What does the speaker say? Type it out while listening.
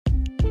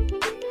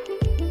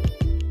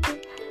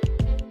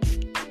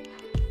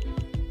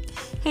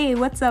Hey,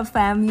 what's up,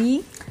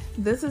 family?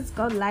 This is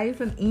God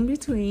Life and In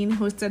Between,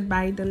 hosted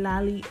by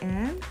Delali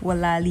and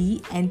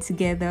Walali, and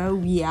together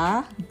we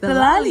are The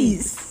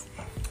Lalis.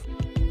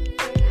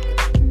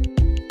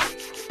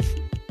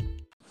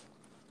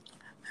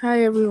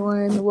 Hi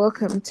everyone,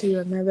 welcome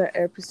to another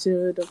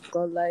episode of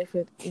God Life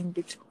and In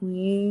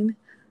Between.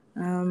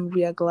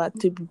 We are glad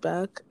to be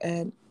back,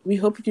 and we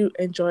hope you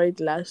enjoyed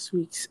last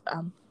week's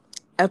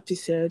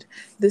episode.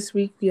 This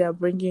week we are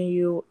bringing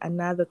you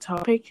another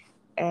topic,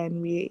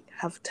 and we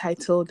have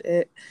titled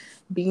it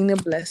 "Being a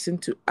Blessing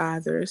to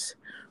Others."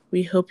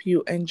 We hope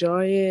you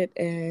enjoy it,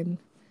 and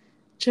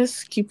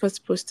just keep us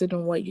posted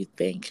on what you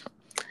think.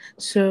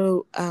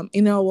 So,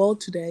 in our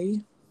world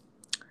today,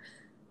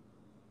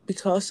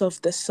 because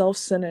of the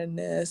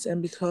self-centeredness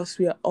and because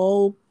we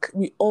all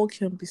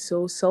can be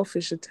so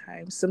selfish at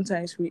times,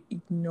 sometimes we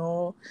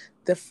ignore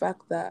the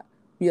fact that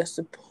we are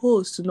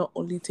supposed to not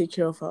only take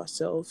care of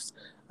ourselves.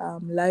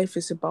 Life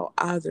is about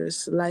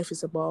others. Life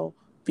is about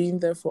being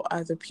there for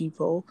other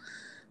people.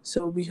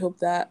 So we hope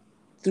that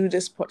through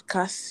this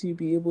podcast you'll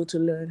be able to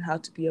learn how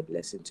to be a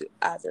blessing to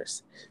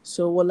others.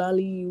 So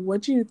Walali,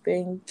 what do you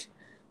think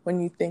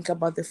when you think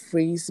about the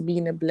phrase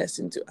being a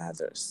blessing to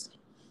others?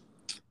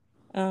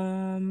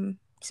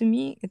 To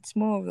me, it's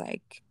more of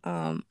like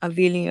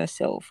availing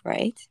yourself,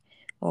 right?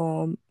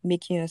 Or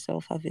making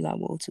yourself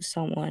available to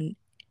someone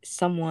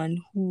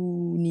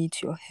who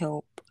needs your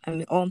help. I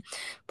mean,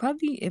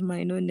 probably it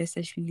might not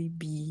necessarily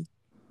be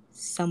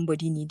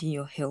somebody needing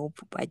your help,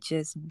 but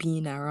just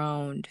being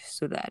around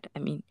so that,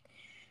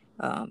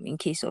 in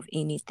case of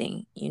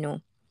anything,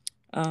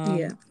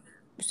 Yeah.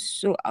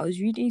 So I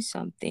was reading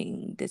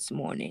something this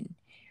morning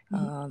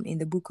Mhm. in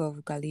the book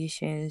of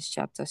Galatians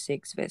chapter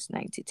 6 verse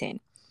 9 to 10,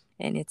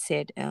 and it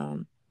said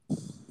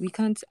we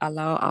can't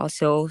allow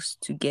ourselves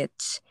to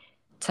get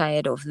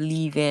tired of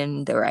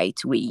living the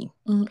right way.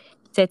 Mhm.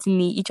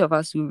 Certainly each of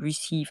us will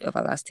receive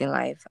everlasting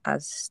life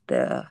at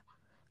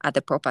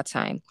the proper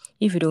time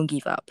if we don't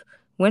give up.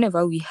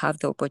 Whenever we have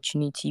the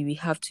opportunity, we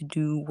have to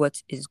do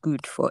what is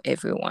good for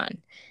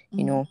everyone,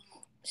 you know.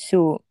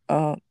 So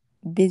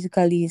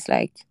basically it's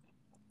like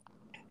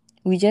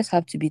we just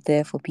have to be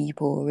there for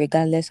people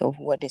regardless of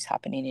what is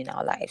happening in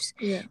our lives.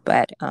 Yeah.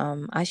 But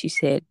as you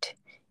said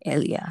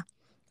earlier,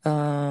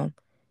 um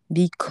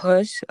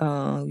because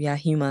we are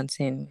humans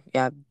and we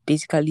are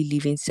basically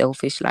living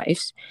selfish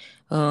lives,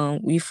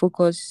 we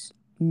focus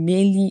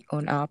mainly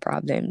on our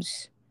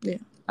problems Yeah.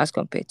 as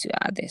compared to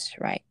others,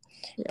 right?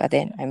 Yeah. But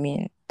then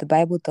the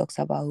Bible talks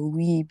about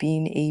we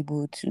being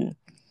able to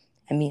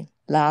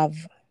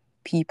love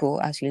people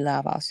as we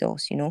love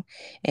ourselves,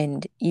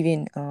 and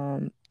even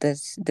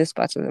this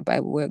part of the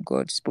Bible where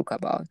God spoke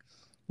about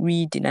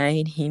we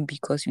denying him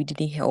because we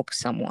didn't help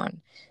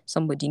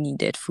somebody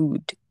needed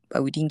food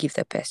but we didn't give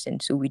the person,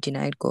 so we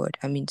denied God.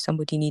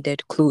 Somebody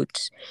needed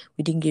clothes,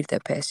 we didn't give the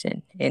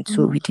person, and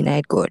so we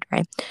denied God,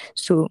 right?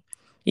 So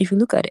if you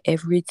look at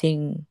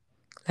everything,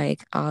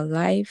 like our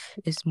life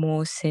is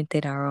more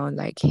centered around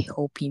like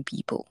helping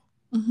people.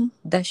 Mm-hmm.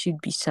 That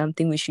should be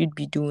something we should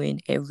be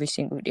doing every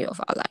single day of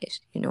our lives.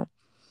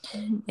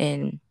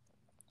 And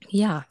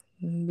yeah,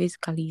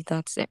 basically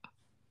that's it.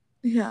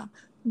 Yeah,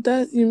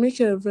 that you make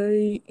a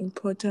very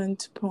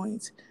important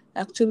point.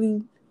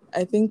 Actually,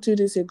 I think 2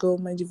 days ago,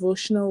 my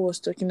devotional was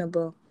talking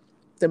about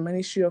the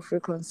ministry of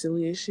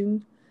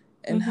reconciliation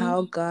and Mm-hmm.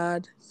 how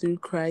God, through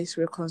Christ,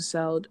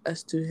 reconciled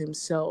us to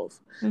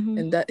Himself. Mm-hmm.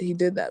 And that He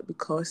did that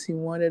because He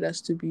wanted us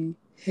to be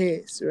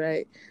His,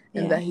 right?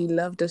 And Yeah. that He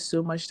loved us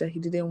so much that He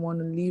didn't want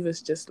to leave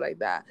us just like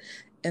that.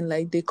 And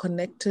like they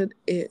connected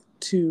it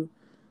to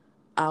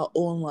our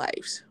own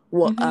lives.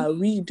 What Mm-hmm. are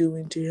we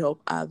doing to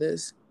help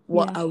others?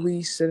 What Yeah. are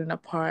we setting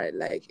apart?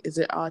 Like, is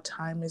it our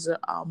time? Is it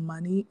our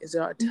money? Is it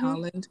our Mm-hmm.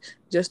 talent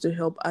just to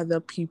help other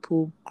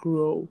people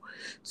grow?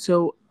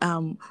 So,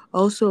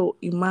 also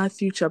in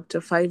Matthew chapter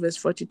 5, verse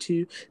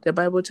 42, the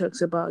Bible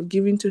talks about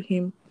give to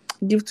him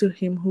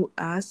who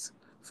asks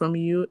from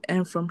you,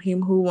 and from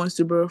him who wants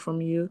to borrow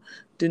from you,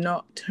 do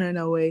not turn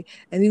away.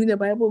 And even the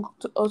Bible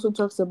also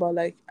talks about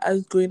like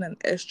us going an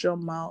extra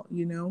mile.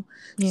 Yeah.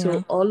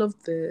 So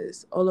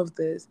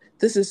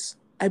this is,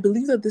 I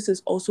believe that this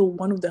is also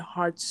one of the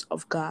hearts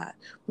of God.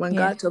 When Yeah.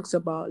 God talks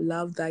about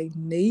love thy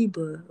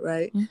neighbor,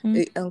 right? Mm-hmm.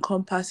 It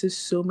encompasses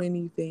so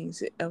many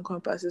things. It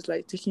encompasses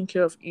like taking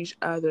care of each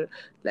other,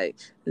 like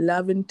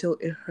loving till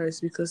it hurts,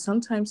 because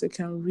sometimes it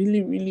can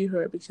really, really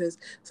hurt, because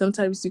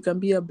sometimes you can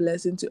be a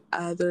blessing to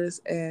others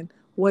and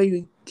what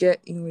you get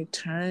in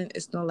return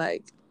is not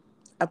like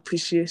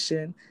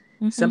appreciation.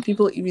 Mm-hmm. Some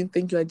people even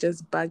think you are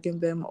just bugging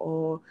them,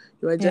 or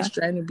you are Yeah. just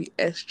trying to be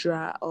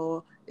extra,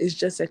 or it's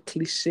just a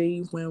cliche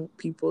when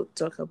people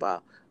talk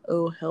about,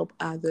 oh, help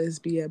others,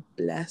 be a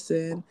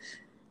blessing.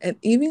 And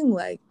even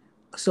like,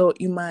 so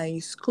in my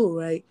school,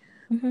 right,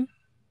 Mm-hmm.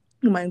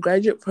 my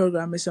graduate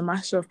program is a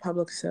Master of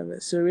Public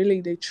Service. So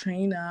really they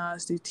train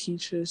us, they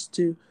teach us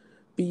to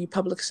be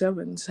public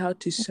servants, how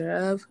to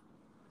serve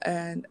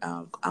and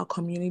our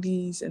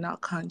communities and our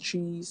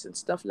countries and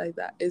stuff like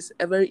that. It's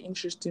a very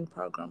interesting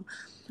program.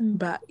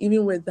 But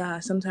even with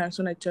that, sometimes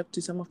when I talk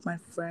to some of my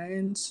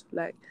friends,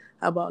 like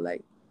about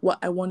like what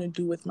I want to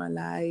do with my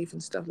life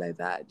and stuff like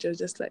that,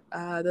 just like,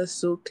 that's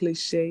so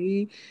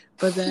cliche.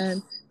 But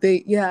then they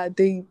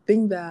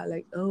think that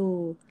like,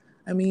 oh,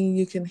 I mean,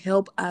 you can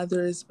help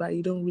others, but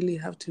you don't really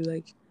have to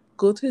like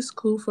go to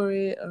school for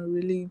it or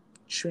really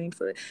train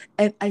for it.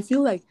 And I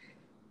feel like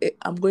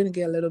I'm going to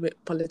get a little bit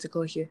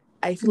political here.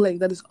 I feel like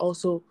that is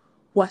also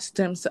what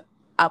stems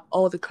up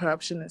all the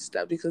corruption and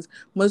stuff, because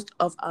most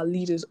of our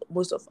leaders,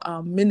 most of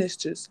our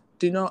ministers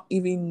do not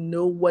even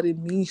know what it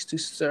means to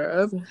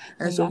serve.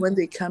 And so Yeah. when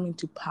they come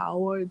into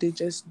power, they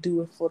just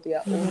do it for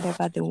their own,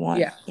 Whatever they want.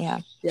 yeah, Yeah.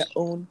 their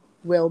own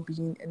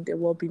well-being and the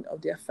well-being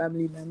of their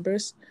family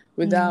members, Yeah.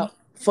 without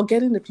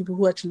forgetting the people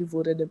who actually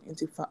voted them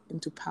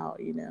into power,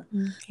 you know.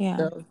 Yeah.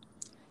 So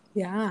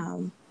yeah,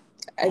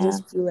 I Yeah.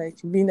 just feel like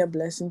being a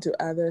blessing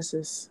to others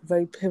is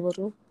very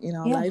pivotal in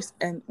our Yeah. lives,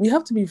 and we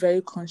have to be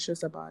very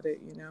conscious about it,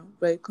 you know,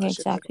 very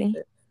conscious about Exactly.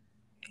 it.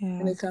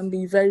 And Yeah. it can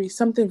be very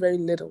something very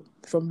little,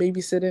 from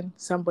babysitting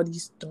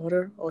somebody's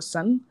daughter or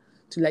son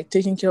to like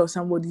taking care of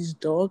somebody's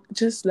dog,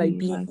 just like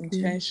being Exactly.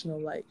 intentional,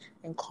 like,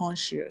 and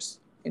conscious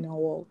in our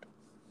world.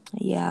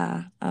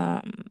 Yeah.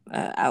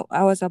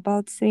 I was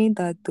about saying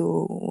that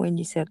though when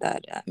you said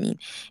that. I mean,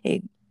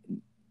 it,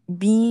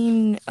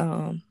 being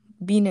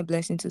being a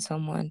blessing to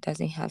someone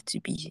doesn't have to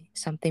be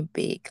something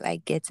big,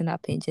 like getting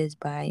up and just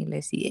buying,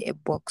 let's say, a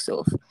box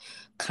of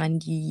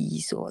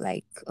candies, or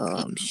like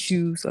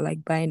shoes, or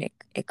like buying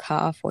a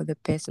car for the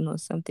person or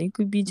something. It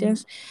could be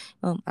just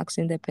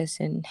asking the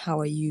person, how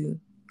are you?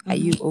 Are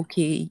you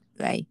okay?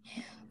 Like,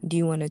 do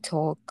you want to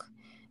talk?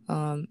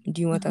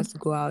 Do you want us to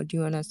go out? Do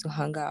you want us to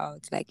hang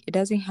out? Like, it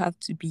doesn't have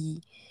to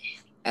be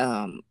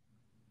um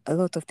a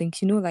lot of things,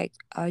 like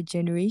our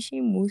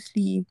generation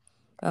mostly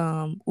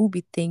will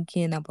be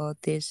thinking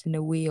about this in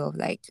a way of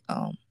like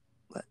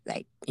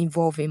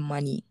involving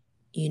money,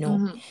 you know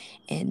Mm-hmm.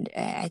 and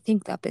I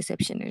think that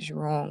perception is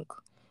wrong.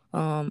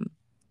 um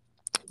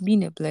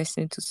Being a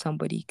blessing to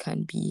somebody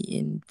can be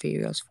in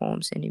various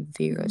forms and in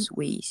various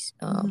ways.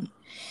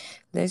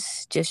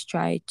 Let's just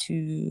try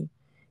to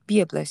be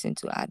a blessing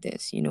to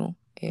others.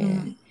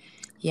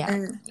 Yeah.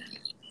 And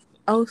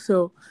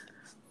also,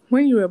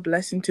 when you're a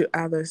blessing to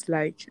others,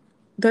 like,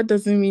 that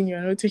doesn't mean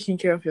you're not taking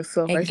care of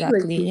yourself. I feel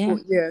like Exactly.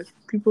 Yeah.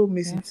 people Yeah.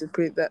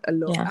 misinterpret that a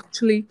lot. Yeah.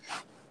 Actually,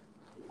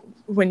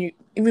 when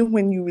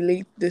you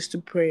relate this to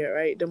prayer,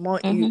 right? The more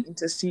you Mm-hmm.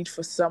 intercede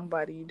for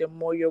somebody, the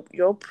more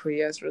your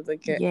prayers rather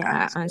get Yeah,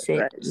 I answered, answered.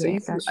 right? So Yeah,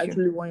 if you that's true.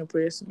 actually want your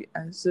prayers to be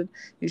answered,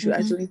 you should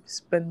Mm-hmm. actually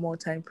spend more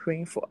time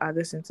praying for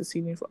others,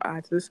 interceding for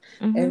others.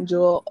 Mm-hmm. And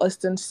Joel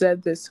Austin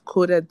said this,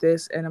 quoted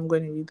this, and I'm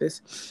going to read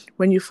this.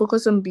 When you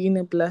focus on being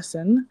a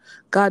blessing,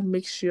 God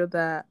makes sure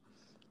that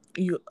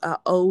you are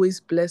always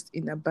blessed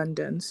in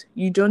abundance.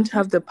 You don't Mm-hmm.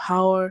 have the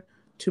power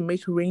to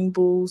make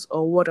rainbows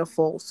or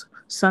waterfalls,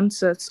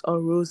 sunsets or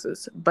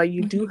roses, but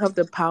you do have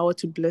the power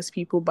to bless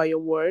people by your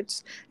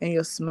words and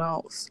your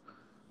smiles,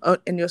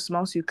 and your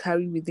smiles you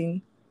carry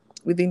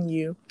within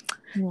you.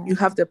 Yeah. You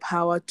have the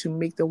power to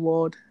make the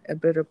world a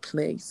better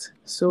place.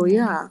 So Yeah.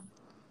 yeah,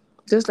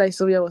 just like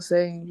Sylvia was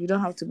saying, you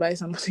don't have to buy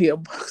somebody a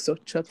box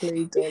of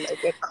chocolate or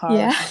like a car or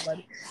Yeah.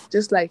 somebody.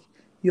 Just like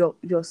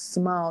your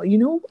smile. You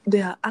know,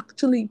 there are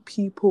actually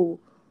people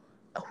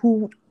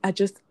who are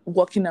just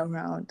walking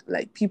around,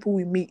 like people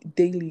we meet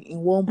daily in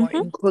Walmart,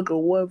 Mm-hmm. in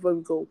Kroger, wherever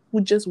we go,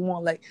 who just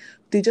want like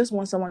they just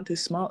want someone to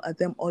smile at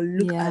them or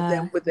look at Yeah.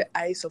 them with the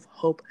eyes of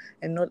hope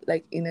and not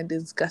like in a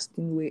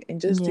disgusting way. And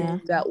just Yeah.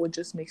 doing that would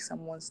just make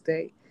someone's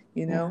day,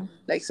 you know?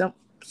 Yeah. Like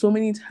so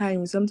many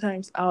times,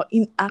 sometimes our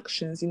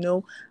inactions,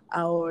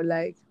 our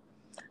like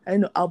I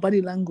don't know, our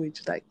body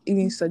language like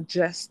even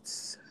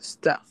suggests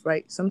stuff,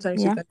 right?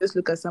 Sometimes you Yeah. can just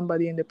look at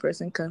somebody and the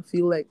person can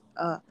feel like,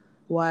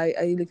 why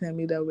are you looking at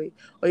me that way?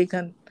 Or you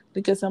can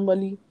look at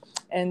somebody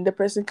and the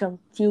person can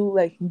feel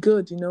like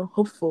good,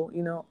 hopeful,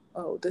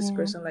 oh, this Yeah.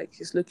 person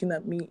like is looking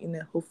at me in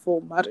a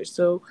hopeful manner.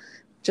 So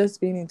just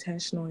being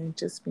intentional and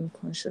just being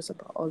conscious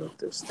about all of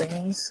those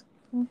things.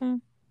 Mm-hmm.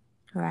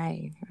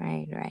 Right.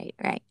 Right. Right.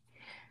 Right.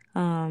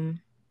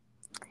 Um.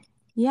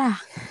 Yeah.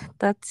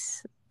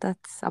 That's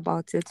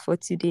about it for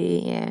today,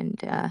 and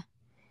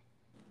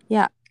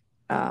yeah.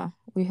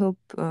 We hope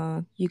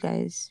you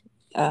guys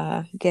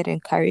get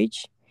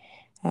encouraged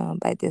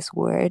by this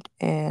word,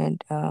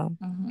 and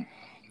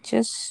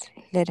just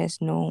let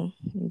us know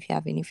if you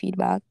have any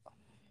feedback.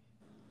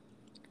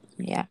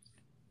 Yeah.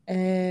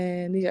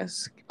 And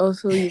yes,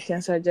 also you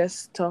can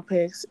suggest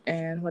topics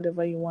and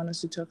whatever you want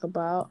us to talk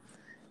about.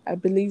 I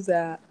believe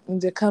that in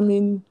the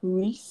coming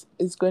weeks,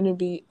 it's going to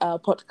be our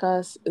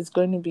podcast.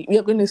 We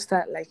are going to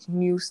start like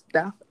new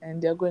stuff,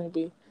 and they're going to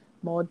be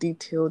more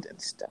detailed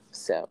and stuff.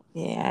 So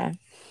Yeah.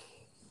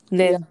 we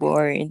Less are,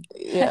 boring.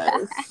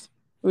 yes,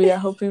 we are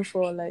hoping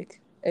for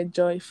like a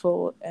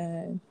joyful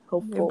and A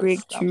hopeful summer.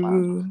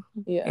 breakthrough.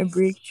 A Yes,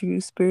 breakthrough.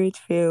 Spirit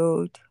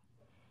filled.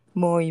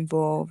 More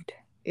involved.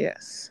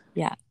 yes,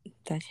 Yeah.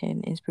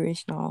 Touching.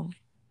 Inspirational.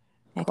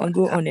 I can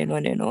go podcast. on and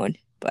on and on.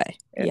 But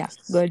yeah, Yes.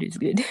 God is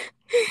good.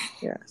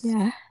 Yes.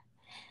 Yeah.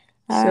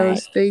 All So right.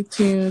 stay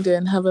tuned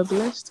and have a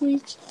blessed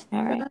week.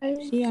 All right. Bye.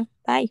 See ya.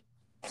 Bye.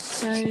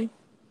 Bye.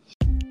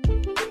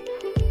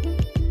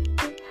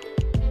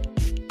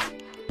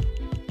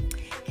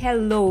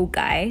 Hello,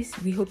 guys.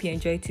 We hope you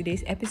enjoyed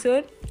today's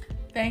episode.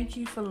 Thank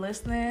you for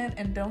listening,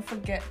 and don't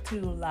forget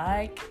to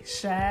like,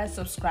 share,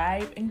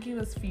 subscribe, and give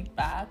us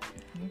feedback.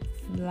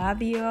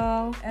 Love you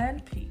all.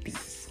 And peace.